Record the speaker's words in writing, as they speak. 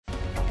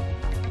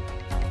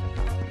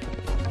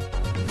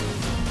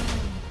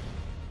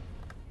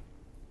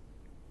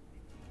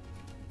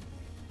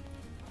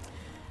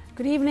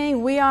Good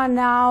evening. We are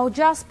now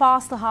just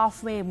past the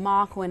halfway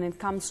mark when it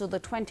comes to the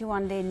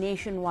 21-day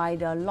nationwide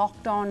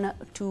lockdown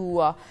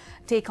to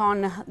take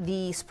on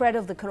the spread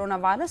of the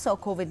coronavirus or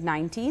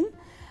COVID-19.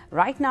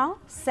 Right now,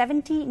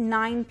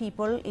 79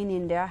 people in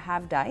India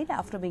have died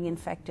after being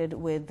infected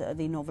with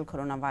the novel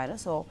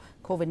coronavirus or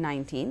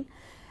COVID-19.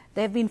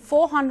 There have been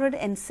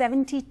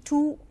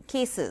 472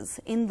 cases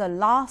in the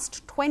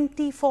last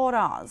 24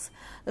 hours.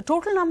 The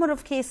total number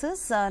of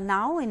cases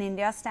now in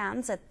India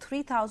stands at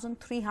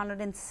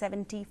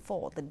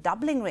 3,374. The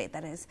doubling rate,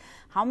 that is,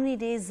 how many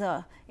days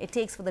it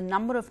takes for the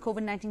number of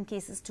COVID-19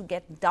 cases to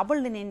get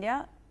doubled in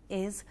India,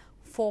 is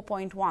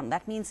 4.1.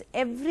 That means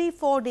every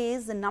 4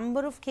 days the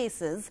number of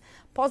cases,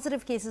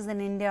 positive cases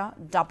in India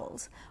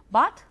doubles.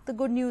 But the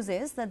good news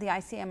is that the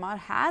ICMR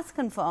has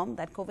confirmed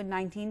that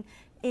COVID-19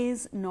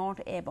 is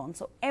not airborne.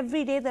 So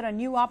every day there are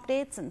new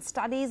updates and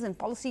studies and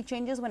policy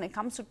changes when it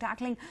comes to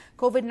tackling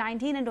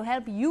COVID-19, and to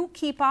help you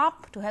keep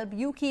up, to help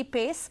you keep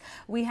pace,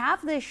 we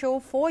have this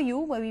show for you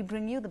where we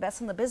bring you the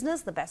best in the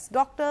business, the best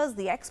doctors,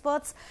 the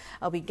experts.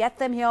 We get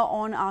them here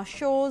on our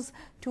shows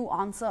to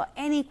answer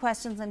any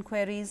questions and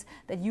queries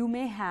that you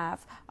may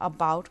have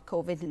about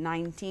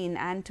COVID-19.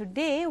 And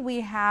today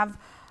we have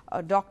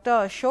Dr.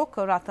 Ashok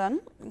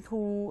Ratan,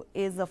 who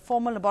is a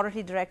former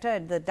laboratory director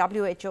at the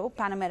WHO,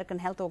 Pan American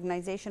Health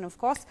Organization, of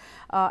course,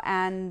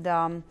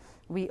 and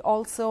we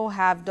also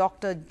have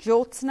Dr.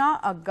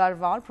 Jyotsna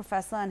Agarwal,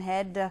 professor and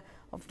head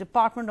of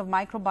Department of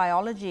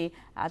Microbiology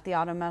at the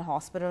RML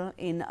Hospital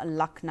in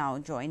Lucknow,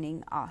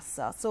 joining us.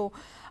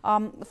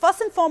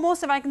 First and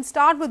foremost, if I can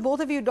start with both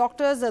of you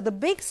doctors, the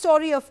big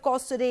story, of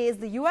course, today is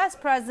the US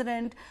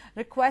President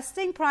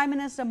requesting Prime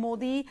Minister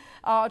Modi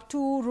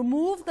to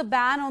remove the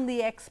ban on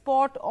the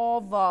export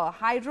of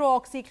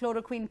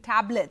hydroxychloroquine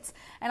tablets.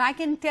 And I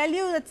can tell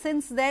you that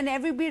since then,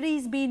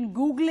 everybody's been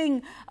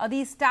Googling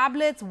these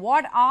tablets.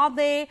 What are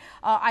they?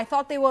 I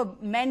thought they were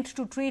meant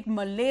to treat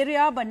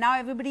malaria, but now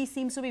everybody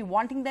seems to be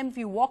wanting them. If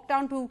you walk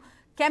down to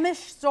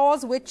chemist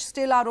stores, which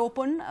still are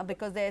open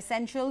because they're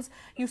essentials,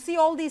 you see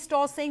all these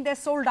stores saying they're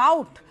sold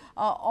out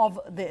of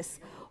this.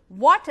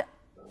 What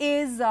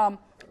is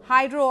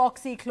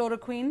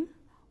hydroxychloroquine?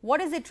 What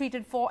is it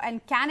treated for,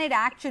 and can it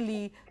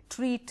actually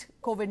treat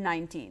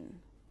COVID-19?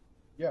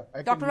 Yeah,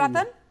 Dr.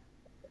 Ratan?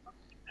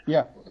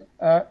 Yeah,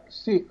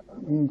 see,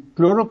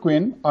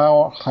 chloroquine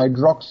or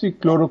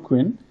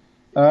hydroxychloroquine,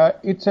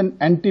 it's an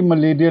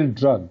anti-malarial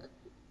drug.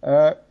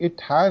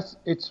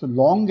 It's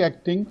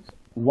long-acting.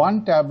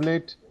 One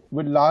tablet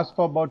will last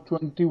for about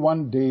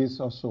 21 days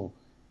or so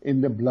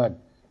in the blood,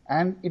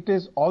 and it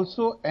is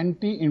also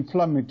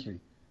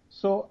anti-inflammatory.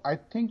 So I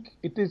think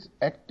it is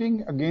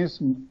acting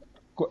against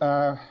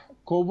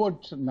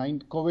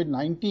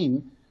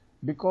COVID-19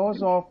 because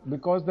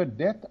the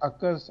death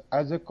occurs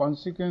as a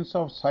consequence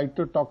of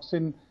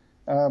cytotoxin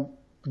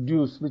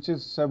produced, which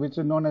is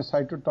known as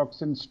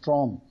cytotoxin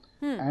storm.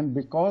 And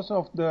because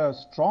of the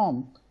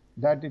storm,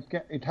 that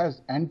it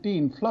has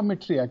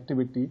anti-inflammatory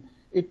activity.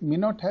 It may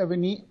not have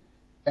any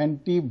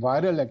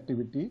antiviral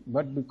activity,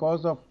 but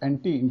because of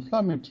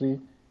anti-inflammatory,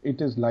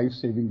 it is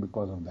life-saving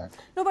because of that.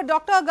 No, but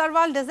Dr.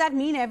 Agarwal, does that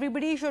mean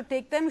everybody should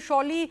take them?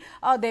 Surely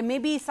there may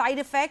be side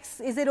effects.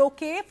 Is it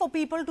okay for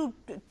people to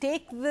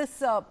take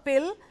this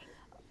pill?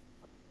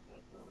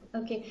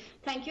 Okay,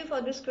 thank you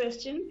for this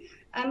question.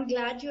 I'm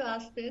glad you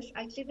asked this.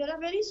 Actually, there are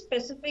very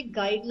specific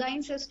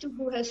guidelines as to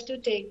who has to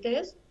take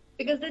this,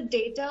 because the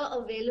data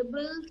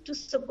available to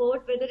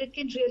support whether it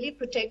can really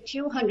protect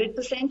you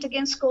 100%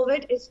 against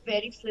COVID is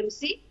very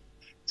flimsy.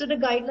 So the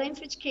guidelines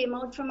which came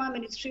out from our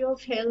Ministry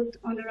of Health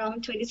on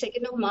around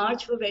 22nd of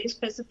March were very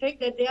specific,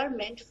 that they are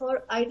meant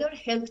for either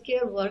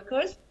healthcare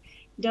workers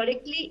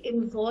directly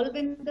involved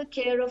in the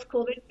care of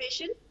COVID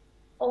patient,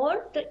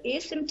 or the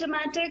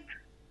asymptomatic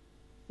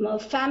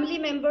family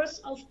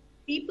members of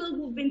people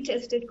who've been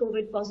tested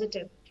COVID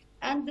positive.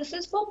 And this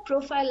is for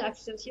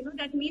prophylaxis.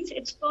 That means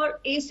it's for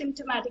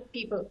asymptomatic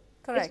people.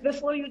 Correct. It's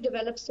before you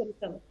develop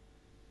symptoms.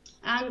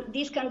 And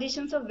these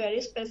conditions are very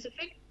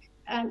specific.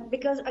 And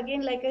because,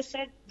 again, like I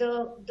said,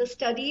 the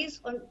studies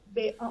on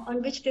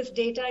which this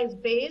data is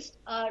based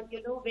are,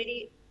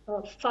 very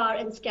far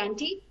and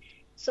scanty.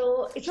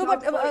 So it's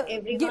not for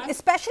everyone.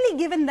 Especially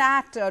given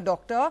that,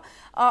 doctor,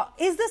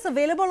 is this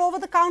available over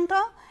the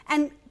counter?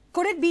 And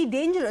could it be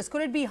dangerous?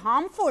 Could it be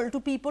harmful to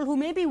people who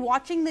may be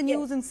watching the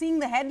news and seeing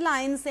the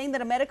headlines saying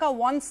that America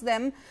wants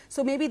them,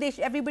 so maybe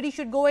everybody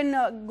should go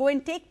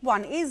and take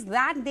one? Is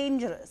that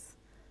dangerous?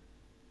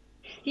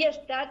 Yes,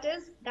 that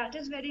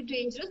is very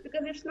dangerous,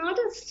 because it's not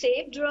a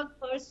safe drug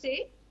per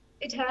se.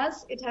 It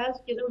has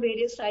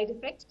various side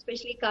effects,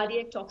 especially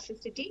cardiac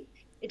toxicity.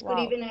 It could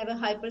even have a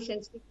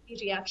hypersensitivity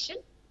reaction.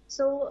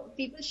 So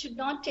people should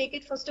not take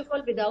it, first of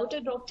all, without a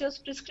doctor's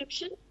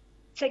prescription.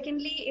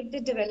 Secondly, if they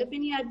develop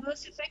any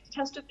adverse effect, it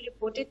has to be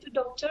reported to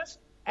doctors.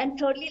 And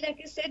thirdly, like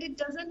I said, it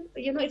doesn't,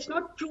 it's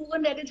not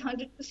proven that it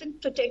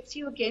 100% protects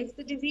you against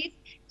the disease.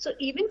 So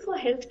even for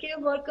healthcare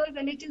workers,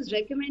 when it is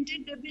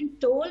recommended, they've been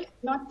told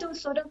not to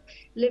sort of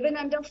live in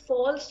under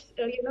false,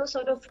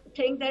 sort of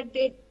think that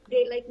they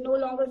they like no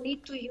longer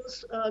need to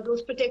use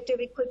those protective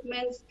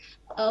equipments,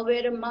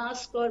 wear a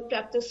mask or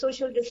practice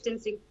social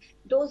distancing.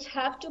 Those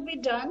have to be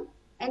done.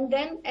 And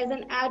then as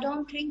an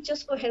add-on thing,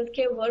 just for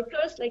healthcare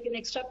workers, like an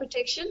extra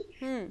protection,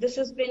 this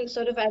has been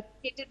sort of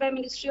advocated by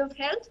Ministry of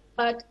Health,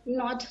 but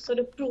not sort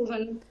of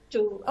proven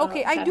to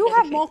Okay, I do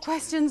have more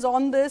questions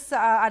on this.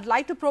 I'd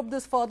like to probe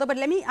this further, but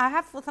I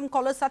have some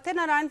callers.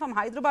 Satyanarayan from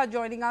Hyderabad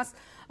joining us.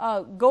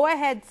 Go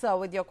ahead, sir,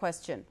 with your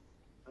question.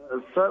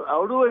 Sir,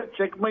 how do I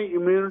check my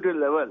immunity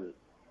level?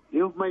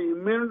 If my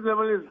immunity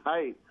level is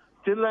high,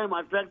 still I am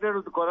attracted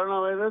to the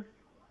coronavirus?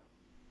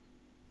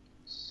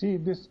 See,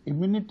 this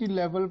immunity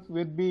level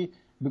will be,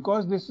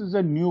 because this is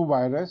a new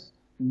virus,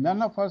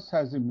 none of us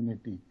has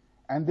immunity.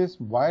 And this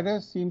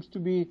virus seems to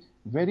be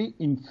very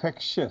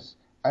infectious.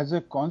 As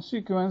a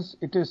consequence,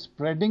 it is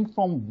spreading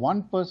from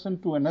one person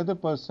to another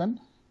person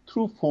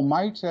through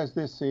fomites, as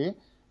they say,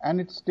 and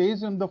it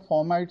stays in the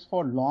fomites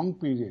for a long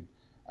period.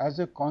 As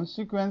a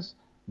consequence,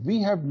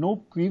 we have no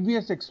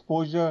previous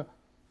exposure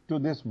to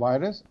this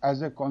virus.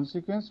 As a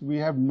consequence, we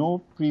have no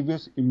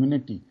previous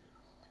immunity.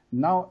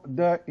 Now,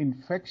 the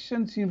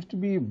infection seems to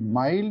be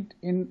mild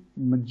in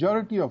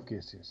majority of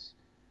cases.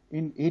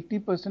 In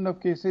 80% of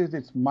cases,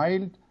 it's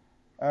mild.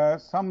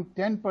 Some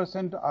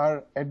 10%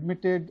 are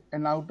admitted,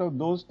 and out of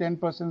those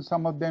 10%,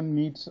 some of them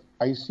needs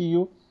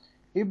ICU.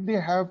 If they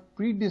have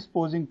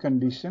predisposing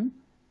condition,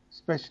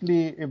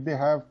 especially if they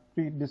have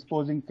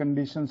predisposing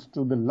conditions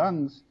to the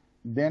lungs,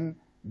 then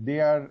they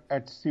are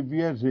at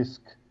severe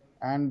risk.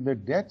 And the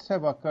deaths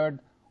have occurred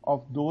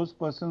of those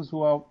persons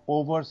who are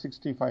over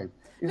 65.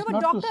 No,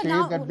 but doctor,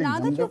 now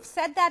that you've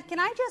said that, can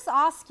I just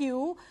ask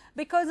you,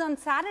 because on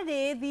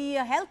Saturday, the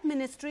Health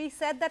Ministry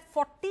said that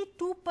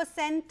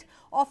 42%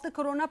 of the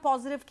corona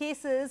positive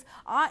cases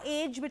are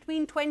aged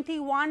between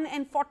 21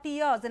 and 40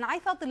 years. And I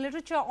thought the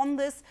literature on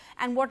this,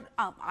 and what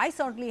I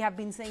certainly have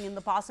been saying in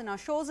the past in our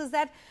shows, is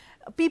that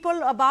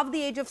people above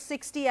the age of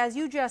 60, as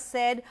you just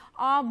said,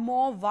 are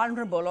more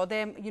vulnerable, or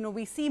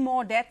we see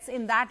more deaths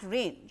in that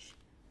range.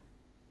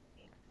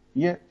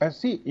 Yeah,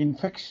 see,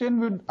 infection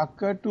would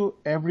occur to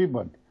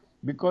everybody,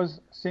 because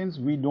since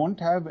we don't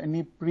have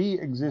any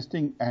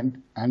pre-existing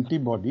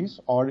antibodies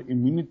or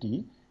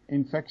immunity,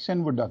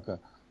 infection would occur.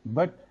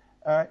 But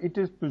it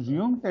is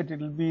presumed that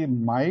it will be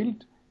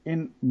mild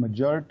in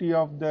majority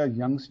of the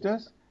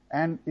youngsters,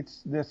 and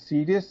the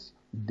serious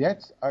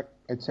deaths,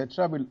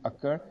 etc., will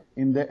occur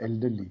in the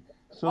elderly.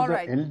 So all the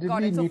right,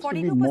 elderly needs to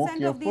be more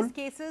careful. 42% of these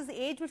cases,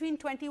 age between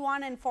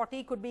 21 and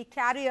 40, could be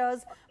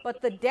carriers,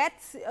 but the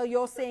deaths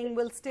you're saying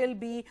will still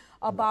be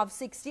above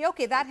 60.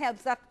 Okay, that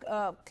helps. That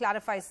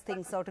clarifies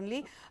things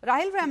certainly.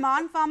 Rahil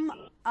Rahman from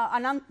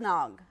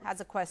Anantnag has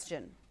a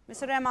question.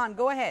 Mr. Rahman,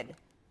 go ahead.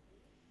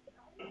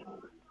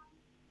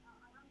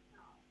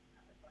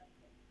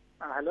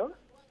 Hello?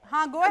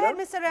 Go ahead,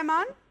 Mr.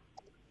 Rahman.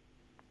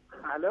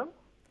 Hello?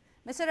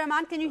 Mr.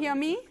 Rahman, can you hear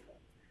me?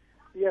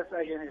 Yes, I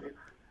can hear you.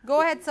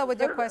 Go ahead, sir,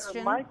 with your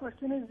question. My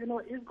question is,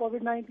 is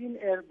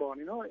COVID-19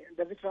 airborne?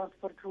 Does it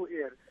transfer through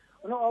air?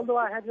 Although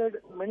I had read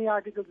many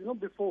articles,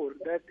 before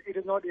that it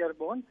is not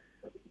airborne,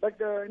 but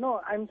I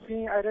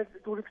read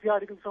 2 to 3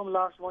 articles from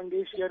last one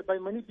day shared by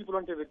many people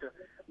on Twitter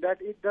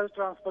that it does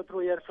transfer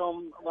through air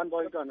from one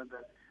body to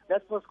another.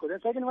 That's first question.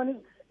 And second one is,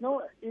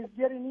 is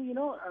there any,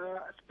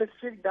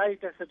 specific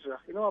diet, etc.,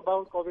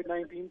 about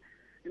COVID-19?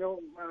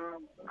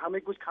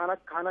 हमें कुछ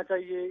खाना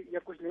चाहिए या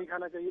कुछ नहीं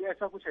खाना चाहिए,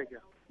 ऐसा कुछ है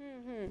क्या?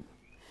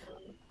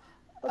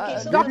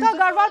 Dr.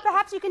 Agarwal,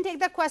 perhaps you can take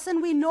that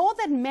question. We know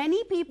that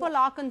many people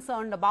are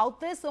concerned about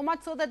this, so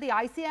much so that the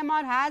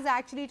ICMR has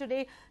actually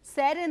today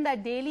said in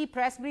that daily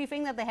press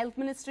briefing that the Health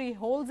Ministry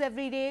holds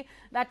every day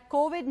that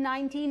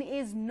COVID-19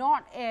 is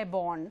not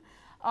airborne.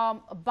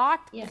 But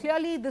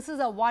clearly this is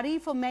a worry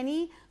for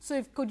many.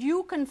 So could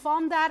you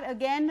confirm that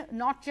again,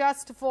 not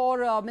just for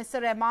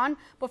Mr. Rahman,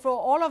 but for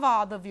all of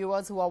our other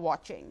viewers who are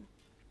watching?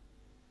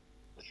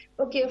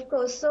 Okay, of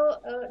course. So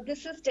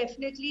this is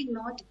definitely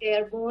not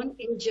airborne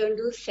in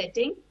general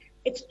setting.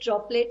 It's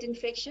droplet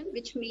infection,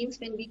 which means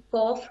when we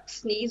cough,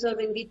 sneeze, or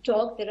when we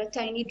talk, there are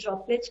tiny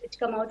droplets which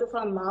come out of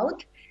our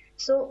mouth.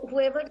 So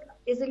whoever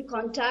is in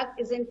contact,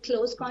 is in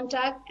close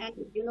contact, and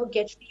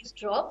gets these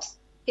drops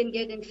can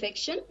get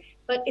infection.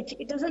 But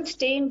it doesn't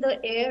stay in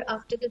the air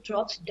after the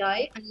drops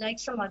die, unlike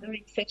some other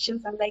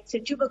infections, unlike say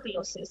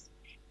tuberculosis.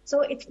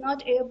 So it's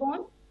not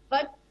airborne.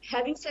 But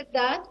having said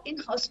that, in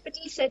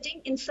hospital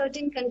setting, in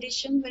certain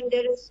conditions, when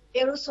there is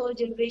aerosol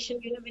generation,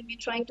 when we're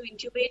trying to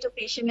intubate a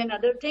patient and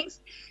other things,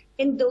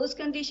 in those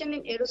conditions,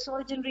 in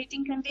aerosol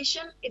generating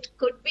condition, it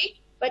could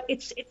be, but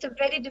it's a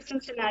very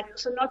different scenario.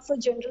 So not for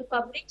general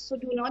public. So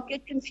do not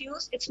get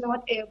confused. It's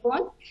not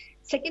airborne.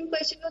 Second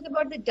question was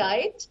about the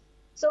diet.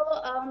 So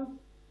a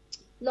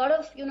lot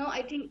of,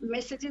 I think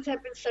messages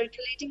have been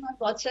circulating on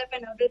WhatsApp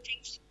and other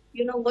things.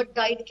 What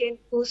diet can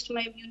boost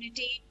my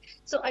immunity.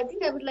 So I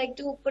think I would like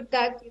to put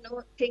that,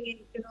 thing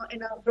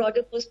in a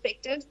broader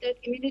perspective, that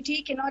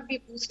immunity cannot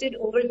be boosted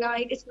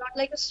overnight. It's not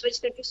like a switch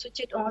that you switch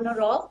it on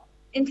or off.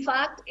 In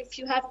fact, if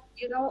you have,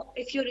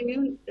 if your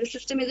immune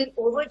system is in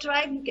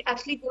overdrive, you can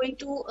actually go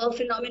into a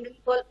phenomenon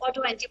called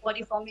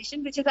autoantibody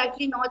formation, which is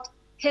actually not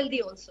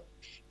healthy also.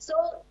 So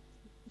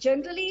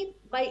generally,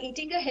 by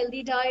eating a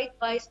healthy diet,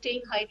 by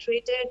staying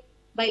hydrated,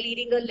 by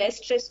leading a less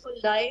stressful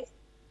life,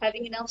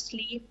 having enough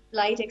sleep,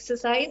 light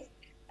exercise,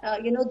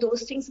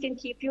 those things can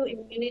keep your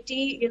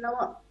immunity,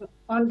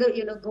 on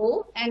the,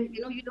 go. And,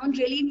 you don't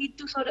really need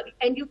to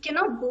and you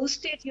cannot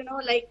boost it,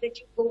 like that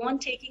you go on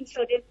taking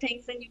certain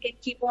things and you can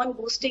keep on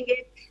boosting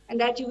it and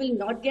that you will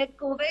not get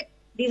COVID.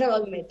 These are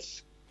all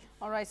myths.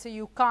 All right. So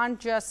you can't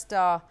just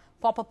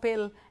pop a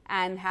pill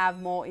and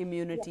have more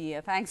immunity.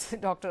 Yeah. Thanks,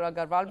 Dr.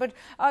 Agarwal. But,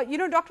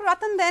 Dr.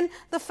 Ratan, then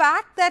the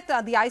fact that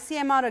the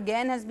ICMR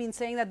again has been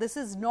saying that this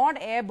is not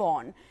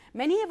airborne.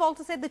 Many have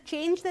also said the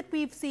change that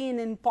we've seen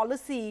in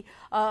policy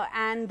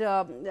and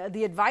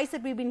the advice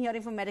that we've been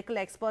hearing from medical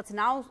experts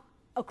now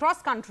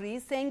across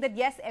countries saying that,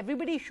 yes,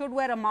 everybody should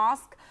wear a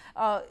mask,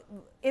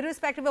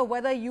 irrespective of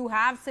whether you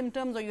have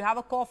symptoms or you have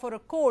a cough or a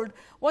cold.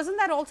 Wasn't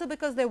that also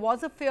because there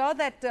was a fear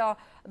that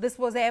this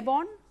was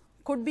airborne,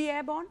 could be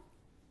airborne?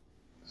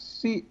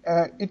 See,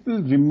 it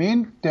will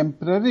remain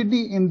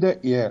temporarily in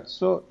the air.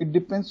 So it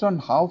depends on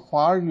how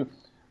far you...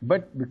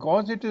 But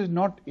because it is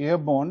not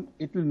airborne,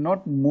 it will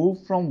not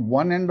move from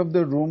one end of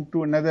the room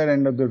to another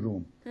end of the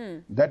room.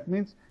 That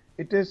means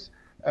it is,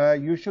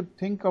 you should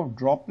think of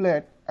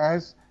droplet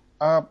as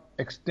an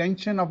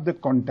extension of the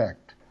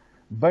contact.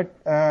 But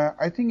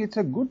I think it's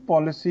a good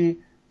policy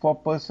for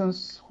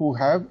persons who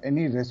have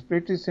any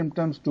respiratory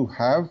symptoms to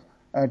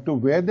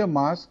wear the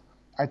mask.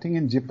 I think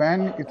in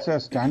Japan, it's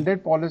a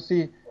standard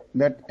policy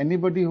that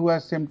anybody who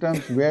has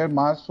symptoms wear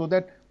masks so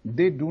that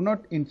they do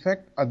not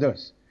infect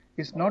others.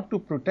 It's not to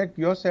protect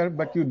yourself,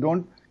 but you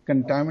don't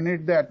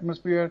contaminate the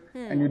atmosphere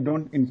and you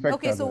don't infect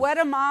others. So wear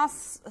a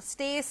mask,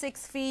 stay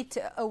 6 feet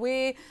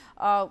away,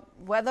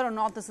 whether or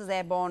not this is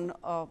airborne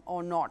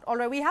or not. All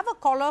right, we have a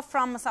caller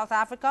from South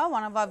Africa,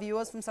 one of our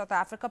viewers from South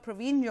Africa,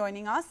 Praveen,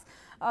 joining us.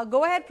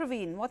 Go ahead,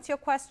 Praveen. What's your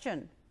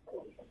question?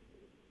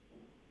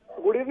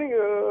 Good evening.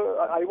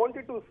 I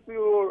wanted to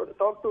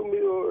talk to me,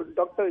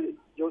 Dr.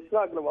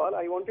 Jyotsna Agarwal.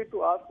 I wanted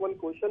to ask one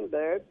question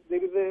that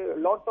there is a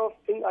lot of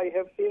things I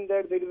have seen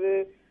that there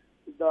is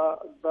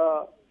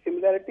the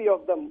similarity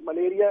of the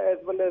malaria as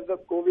well as the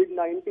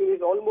COVID-19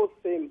 is almost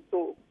same.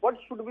 So what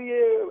should be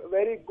a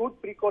very good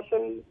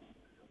precaution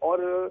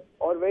or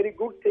very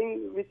good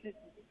thing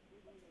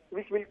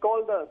which will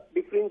call the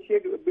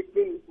differentiate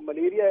between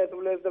malaria as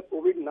well as the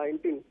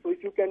COVID-19. So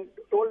if you can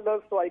told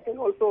us, so I can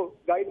also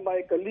guide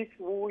my colleagues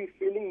who is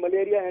feeling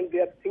malaria and they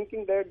are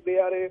thinking that they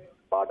are a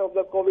part of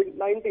the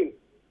COVID-19.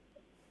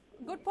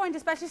 Good point,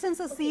 especially since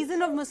the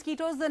season of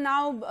mosquitoes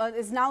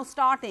is now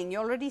starting.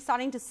 You're already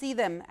starting to see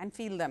them and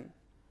feel them.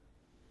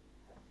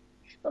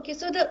 Okay,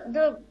 so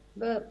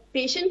the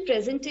patient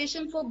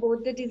presentation for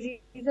both the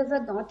diseases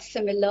are not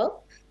similar.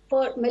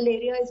 For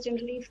malaria, it's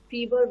generally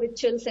fever with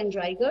chills and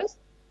rigors.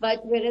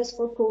 But whereas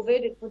for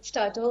COVID, it would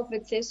start off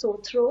with, say,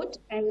 sore throat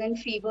and then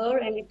fever,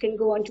 and it can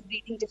go on to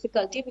breathing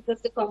difficulty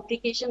because the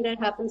complication that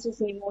happens is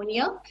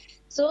pneumonia.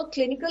 So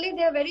clinically,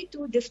 they are very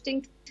two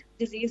distinct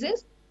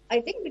diseases. I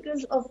think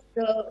because of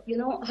the,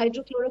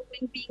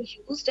 hydrochloroquine being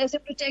used as a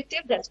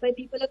protective, that's why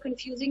people are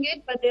confusing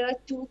it. But there are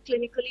two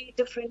clinically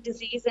different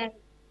diseases, and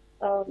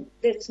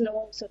there is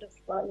no sort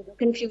of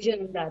confusion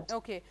in that.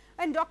 Okay.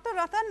 And Dr.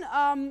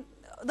 Ratan,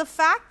 the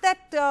fact that,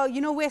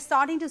 we're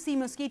starting to see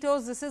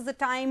mosquitoes, this is the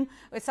time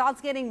it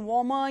starts getting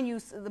warmer,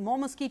 the more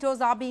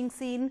mosquitoes are being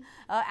seen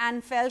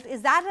and felt.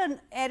 Is that an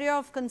area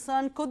of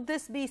concern? Could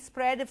this be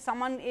spread if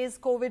someone is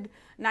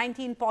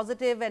COVID-19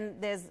 positive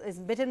and is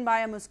bitten by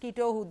a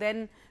mosquito who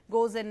then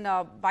goes and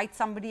bites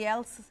somebody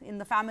else in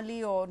the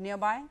family or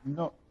nearby?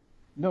 No,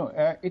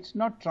 it's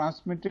not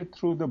transmitted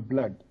through the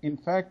blood. In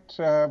fact,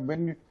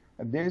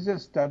 there's a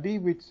study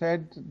which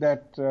said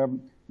that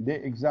they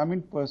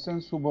examined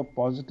persons who were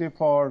positive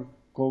for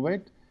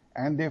COVID,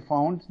 and they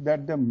found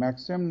that the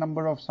maximum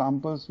number of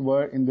samples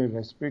were in the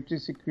respiratory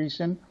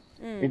secretion.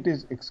 It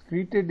is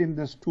excreted in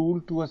the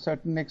stool to a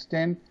certain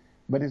extent,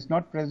 but it's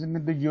not present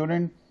in the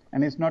urine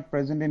and it's not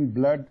present in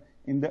blood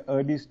in the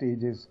early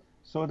stages.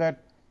 So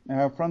that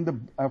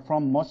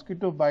from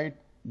mosquito bite,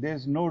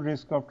 there's no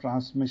risk of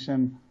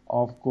transmission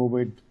of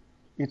COVID.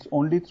 It's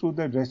only through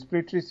the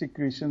respiratory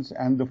secretions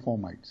and the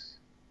fomites.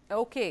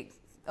 Okay.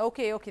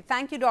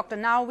 Thank you, doctor.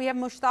 Now we have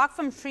Mushtaq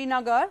from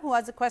Srinagar who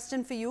has a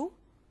question for you.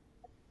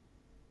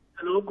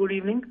 Hello, good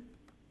evening.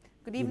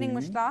 Good evening,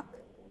 Mushtaq.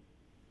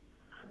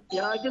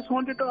 Yeah, I just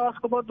wanted to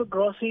ask about the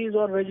groceries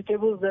or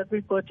vegetables that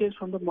we purchase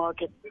from the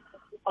market.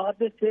 Are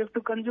they safe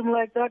to consume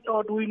like that,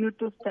 or do we need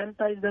to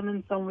sanitize them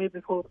in some way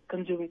before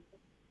consuming?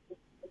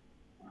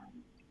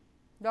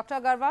 Dr.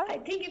 Agarwal? I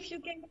think if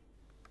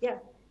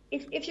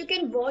you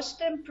can wash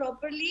them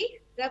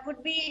properly, that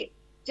would be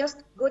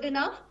just good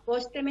enough.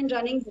 Wash them in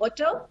running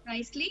water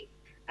nicely,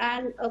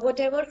 and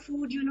whatever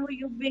food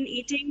you've been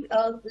eating,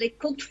 like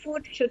cooked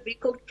food, should be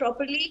cooked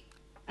properly,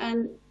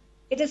 and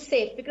it is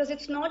safe because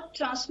it's not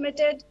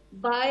transmitted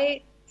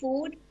by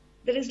food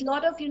There is a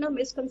lot of,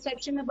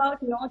 misconception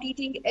about not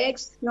eating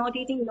eggs, not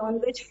eating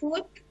non-veg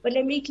food. But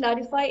let me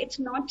clarify, it's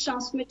not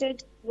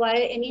transmitted via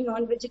any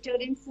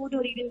non-vegetarian food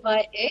or even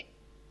via egg.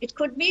 It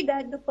could be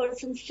that the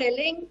person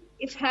selling,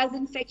 if has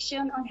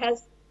infection or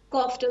has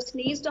coughed or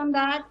sneezed on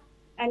that,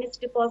 and it's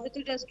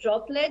deposited as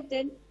droplet,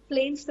 then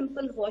plain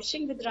simple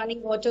washing with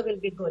running water will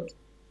be good.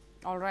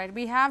 All right.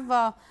 We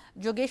have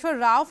Jogeshwar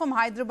Rao from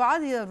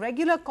Hyderabad. He's a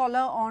regular caller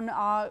on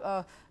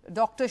our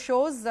doctor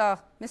shows.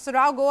 Mr.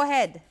 Rao, go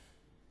ahead.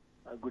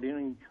 Good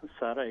evening,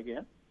 Sarah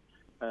again.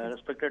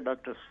 Respected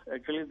doctors.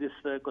 Actually, this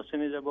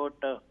question is about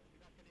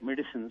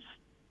medicines.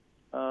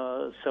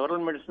 Several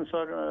medicines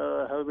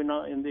have been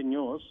in the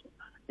news.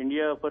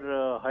 India for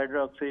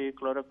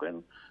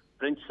hydroxychloroquine.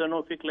 French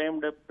Sanofi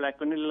claimed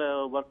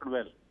Plaquenil worked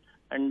well.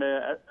 And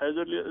as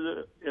early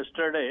as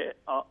yesterday,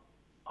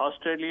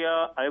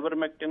 Australia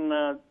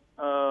ivermectin,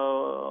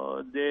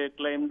 they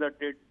claim that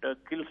it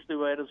kills the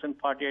virus in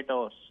 48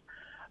 hours.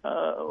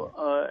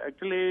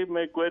 Actually,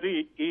 my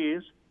query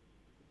is,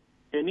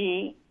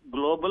 any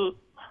global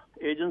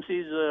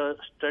agencies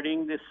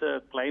studying this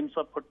claims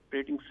of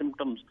treating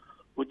symptoms,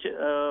 which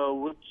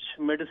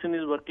medicine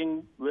is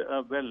working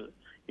well?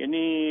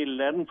 Any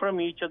learn from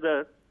each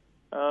other?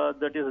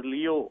 That is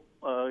Leo,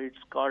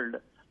 it's called.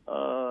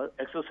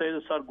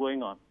 Exercises are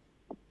going on.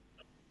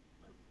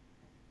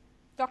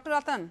 Dr.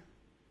 Ratan.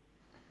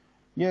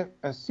 Yeah,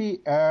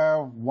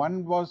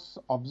 one was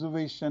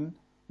observation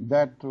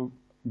that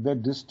the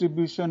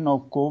distribution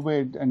of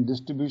COVID and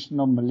distribution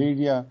of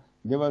malaria,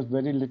 there was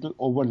very little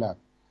overlap.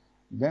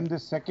 Then the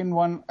second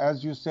one,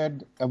 as you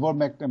said,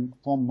 ivermectin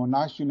from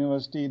Monash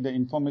University, the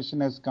information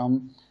has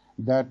come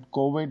that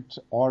COVID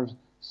or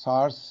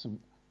SARS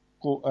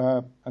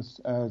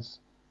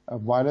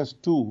virus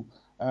 2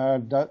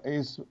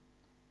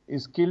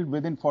 is killed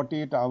within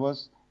 48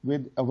 hours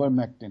with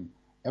ivermectin.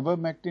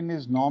 Ivermectin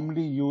is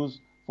normally used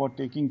for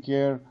taking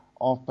care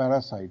of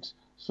parasites.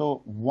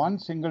 So one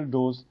single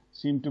dose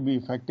seemed to be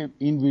effective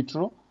in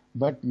vitro,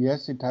 but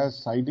yes, it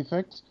has side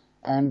effects.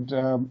 And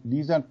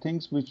these are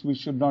things which we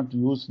should not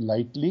use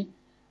lightly.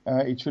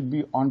 It should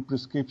be on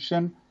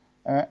prescription.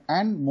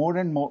 And more,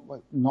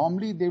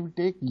 normally they will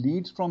take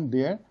leads from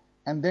there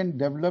and then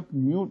develop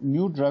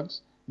new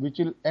drugs which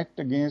will act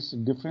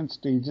against different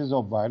stages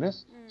of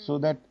virus so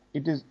that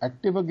it is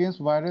active against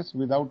virus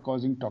without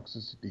causing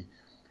toxicity.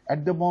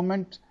 At the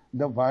moment,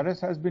 the virus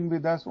has been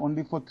with us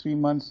only for 3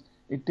 months.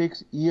 It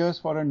takes years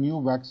for a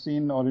new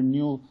vaccine or a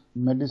new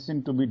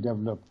medicine to be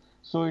developed.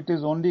 So it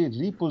is only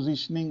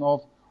repositioning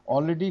of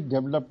already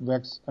developed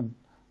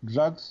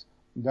drugs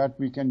that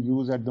we can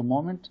use at the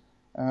moment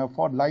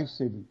for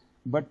life-saving.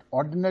 But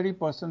ordinary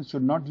persons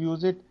should not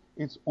use it.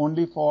 It's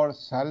only for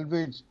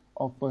salvage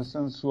of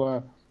persons who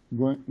are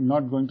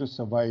not going to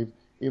survive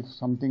if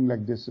something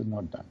like this is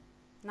not done.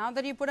 Now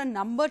that you put a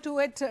number to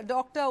it,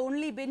 Doctor,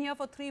 only been here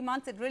for 3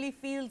 months, it really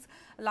feels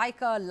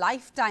like a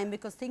lifetime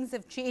because things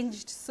have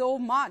changed so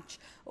much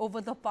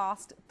over the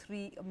past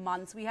 3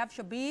 months. We have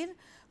Shabir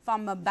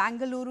from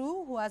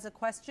Bangalore who has a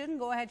question.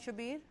 Go ahead,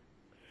 Shabir.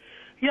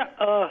 Yeah,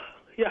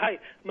 hi.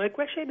 My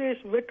question is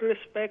with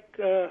respect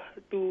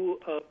to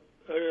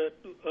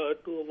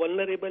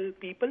vulnerable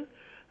people.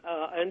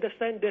 I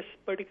understand this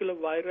particular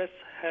virus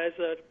has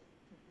a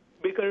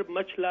bigger,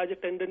 much larger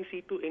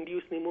tendency to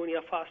induce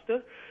pneumonia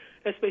faster,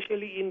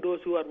 especially in those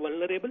who are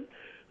vulnerable.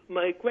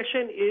 My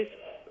question is,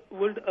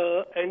 would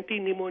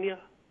anti-pneumonia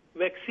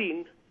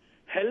vaccine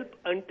help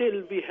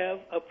until we have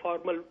a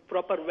formal,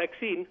 proper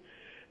vaccine,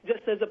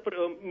 just as a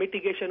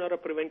mitigation or a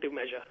preventive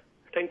measure?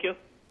 Thank you.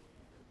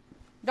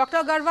 Dr.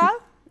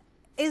 Agarwal,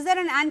 is there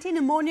an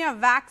anti-pneumonia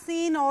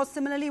vaccine, or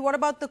similarly, what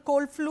about the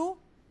cold flu?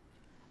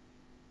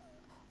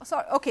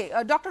 Sorry, okay,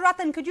 Dr.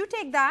 Ratan, could you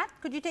take that?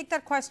 Could you take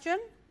that question?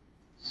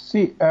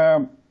 See,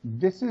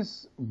 this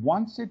is,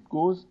 once it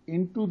goes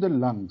into the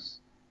lungs,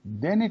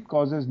 then it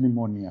causes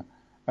pneumonia.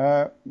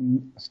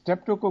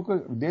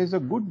 Streptococcus, there's a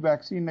good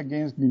vaccine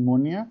against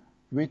pneumonia,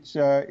 which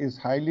is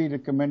highly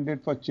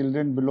recommended for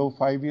children below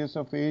 5 years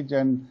of age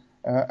and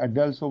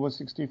adults over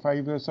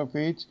 65 years of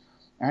age,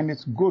 and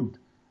it's good.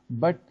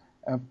 But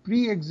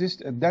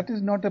that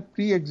is not a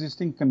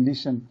pre-existing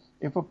condition.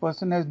 If a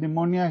person has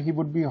pneumonia, he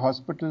would be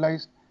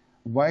hospitalized.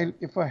 While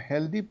if a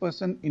healthy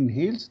person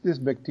inhales this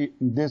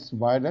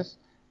virus,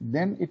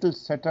 then it will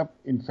set up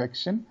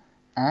infection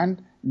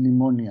and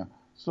pneumonia.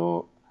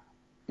 So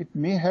it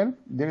may help.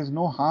 There is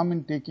no harm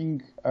in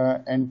taking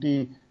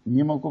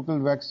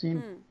anti-pneumococcal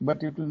vaccine,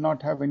 but it will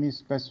not have any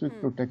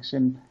specific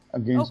protection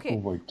against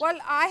COVID. Well,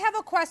 I have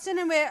a question,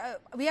 and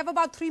we have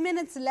about 3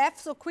 minutes left.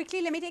 So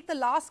quickly, let me take the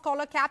last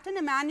caller, Captain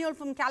Emmanuel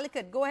from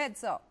Calicut. Go ahead,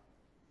 sir.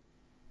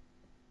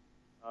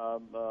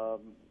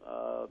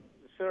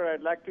 Sir,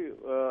 I'd like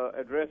to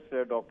address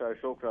Dr.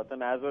 Ashok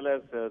Ratan as well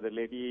as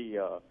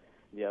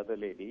the other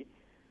lady.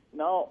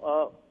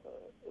 Now,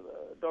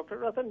 Dr.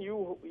 Ratan,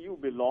 you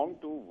belong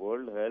to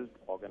World Health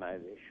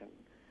Organization.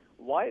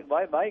 Why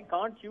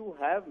can't you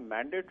have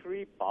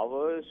mandatory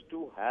powers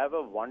to have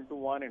a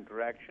one-to-one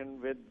interaction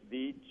with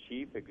the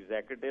chief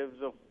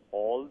executives of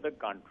all the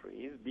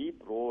countries, be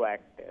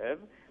proactive,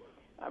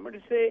 I'm going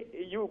to say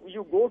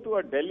you go to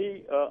a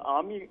Delhi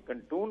army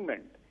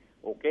cantonment,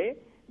 okay?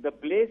 The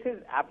place is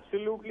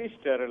absolutely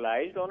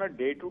sterilized on a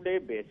day-to-day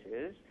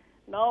basis.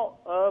 Now,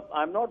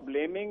 I'm not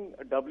blaming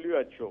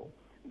WHO.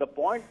 The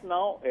point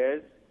now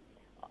is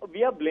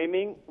we are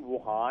blaming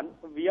Wuhan,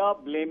 we are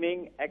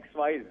blaming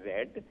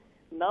XYZ.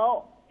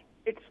 Now,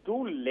 it's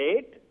too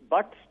late,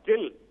 but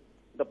still,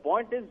 the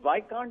point is,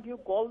 why can't you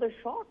call the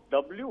shot?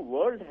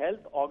 World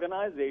Health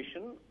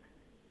Organization,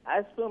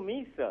 as per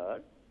me,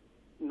 sir,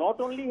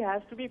 not only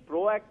has to be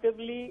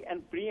proactively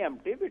and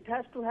preemptive, it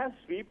has to have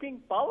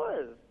sweeping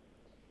powers.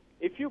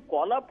 If you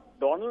call up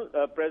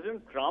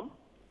President Trump,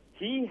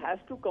 he has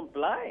to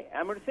comply.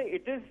 I'm going to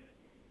say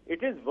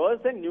it is worse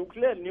than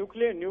nuclear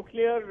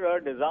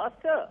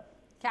disaster.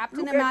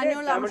 Captain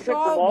Emmanuel, I'm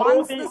sure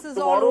once this is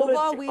all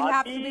over, we'll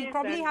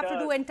probably have to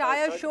do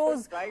entire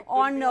shows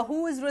on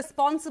who is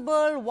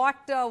responsible, what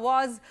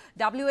was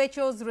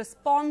WHO's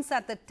response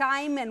at the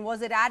time, and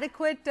was it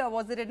adequate,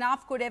 was it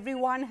enough, could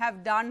everyone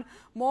have done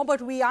more?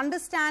 But we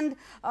understand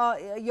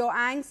your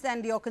angst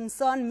and your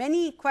concern.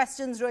 Many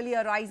questions really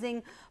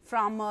arising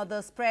from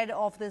the spread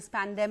of this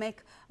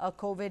pandemic,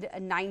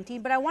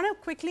 COVID-19. But I want to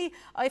quickly,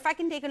 if I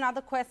can take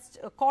another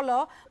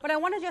caller, but I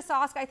want to just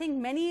ask, I think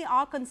many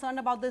are concerned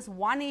about this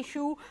one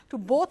issue to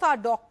both our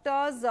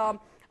doctors,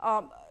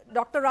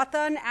 Dr.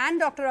 Ratan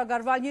and Dr.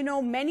 Agarwal. You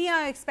know, many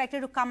are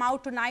expected to come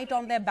out tonight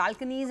on their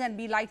balconies and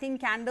be lighting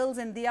candles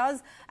and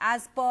diyas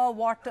as per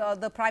what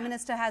the Prime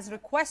Minister has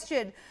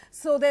requested.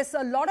 So there's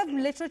a lot of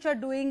literature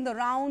doing the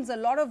rounds, a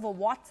lot of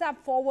WhatsApp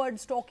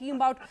forwards talking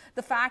about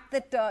the fact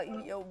that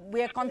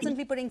we are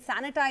constantly putting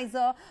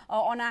sanitizer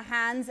on our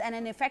hands, and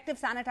an effective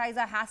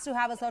sanitizer has to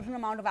have a certain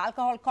amount of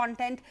alcohol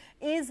content.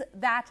 Is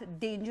that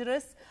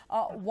dangerous?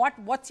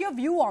 What's your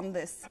view on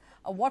this?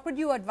 What would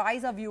you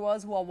advise our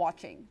viewers who are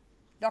watching?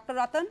 Dr.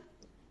 Ratan?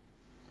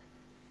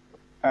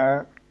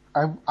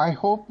 I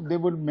hope they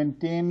will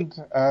maintain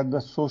the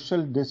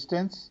social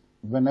distance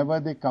whenever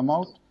they come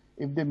out.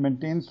 If they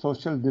maintain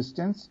social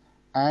distance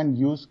and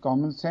use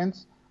common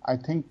sense, I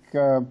think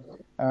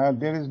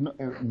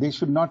they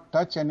should not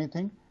touch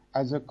anything.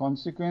 As a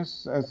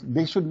consequence,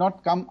 they should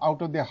not come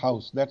out of their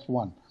house. That's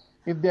one.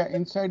 If they are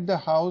inside the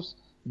house,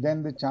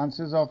 then the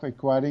chances of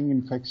acquiring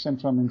infection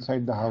from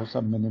inside the house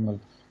are minimal.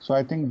 So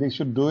I think they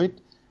should do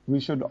it.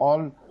 We should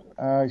all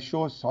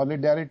show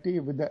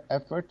solidarity with the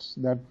efforts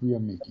that we are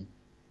making.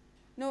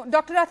 No,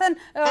 Dr. Ratan,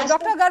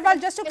 Dr.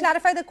 Agarwal, just to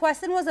clarify, the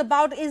question was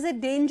about, is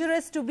it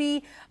dangerous to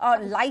be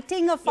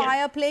lighting a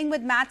fire, playing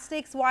with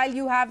matchsticks while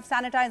you have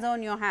sanitizer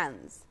on your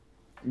hands?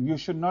 You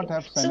should not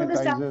have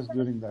sanitizers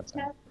during that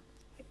time.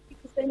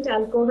 50%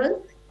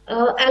 alcohol.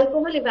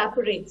 Alcohol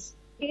evaporates.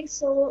 Okay,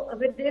 so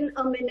within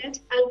a minute,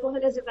 alcohol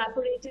has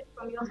evaporated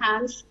from your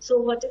hands. So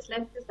what is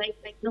left is like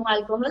no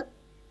alcohol.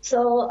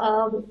 So,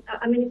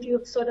 I mean,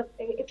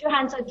 if your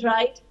hands are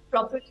dried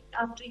properly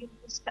after you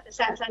use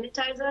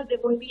sanitizer, there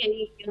won't be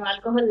any,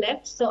 alcohol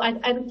left. So I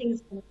don't think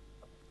it's going to.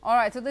 All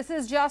right. So this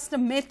is just a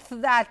myth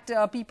that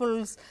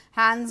people's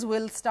hands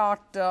will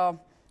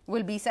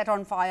be set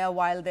on fire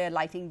while they're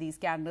lighting these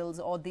candles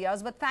or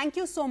diyas. But thank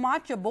you so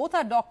much. Both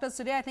are doctors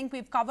today. I think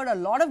we've covered a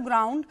lot of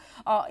ground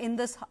in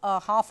this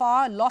half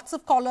hour. Lots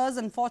of callers.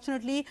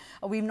 Unfortunately,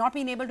 we've not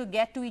been able to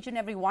get to each and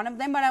every one of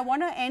them. But I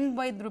want to end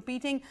by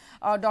repeating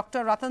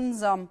Dr.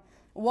 Ratan's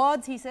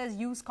words. He says,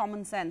 use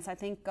common sense. I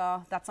think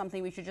that's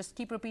something we should just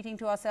keep repeating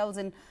to ourselves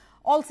in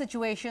all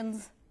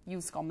situations.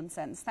 Use common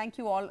sense. Thank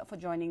you all for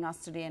joining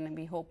us today, and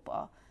we hope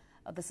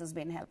this has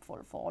been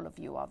helpful for all of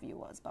you, our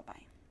viewers.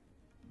 Bye-bye.